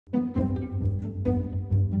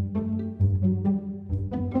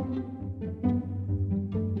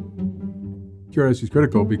Curiosity is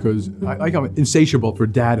critical because I'm insatiable for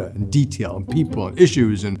data and detail and people and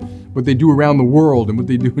issues and what they do around the world and what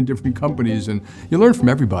they do in different companies, and you learn from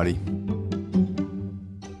everybody.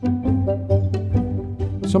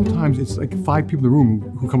 Sometimes it's like 5 people in the room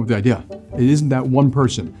who come up with the idea. It isn't that one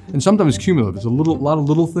person. And sometimes it's cumulative. It's a lot of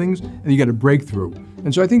little things, and you got a breakthrough.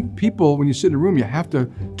 And so I think people, when you sit in a room, you have to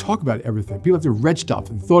talk about everything. People have to read stuff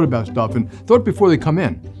and thought about stuff and thought before they come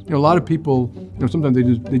in. You know, a lot of people, sometimes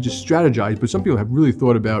they just strategize, but some people have really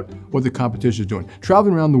thought about what the competition is doing.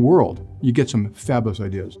 Traveling around the world, you get some fabulous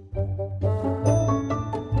ideas.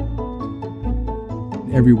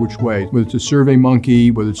 Every which way, whether it's a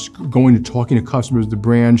SurveyMonkey, whether it's going to talking to customers at the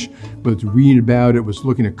branch, whether it's reading about it, whether it's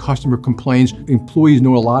looking at customer complaints. Employees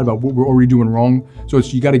know a lot about what we're already doing wrong, so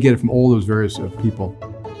you got to get it from all those various people.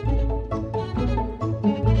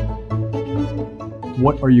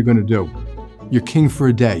 What are you going to do? You're king for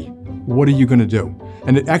a day. What are you going to do?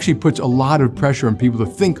 And it actually puts a lot of pressure on people to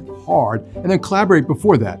think hard and then collaborate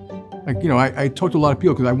before that. Like, I talk to a lot of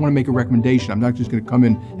people because I want to make a recommendation. I'm not just going to come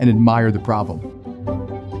in and admire the problem.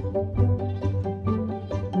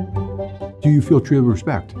 Do you feel treated with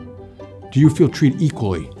respect? Do you feel treated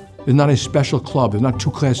equally? There's not a special club. There's not 2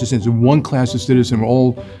 classes of citizens. There's 1 class of citizens. We're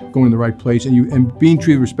all going in the right place. And being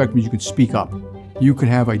treated with respect means you can speak up. You can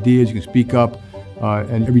have ideas. You can speak up.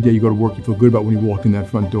 And every day you go to work, you feel good about when you walk in that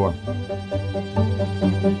front door.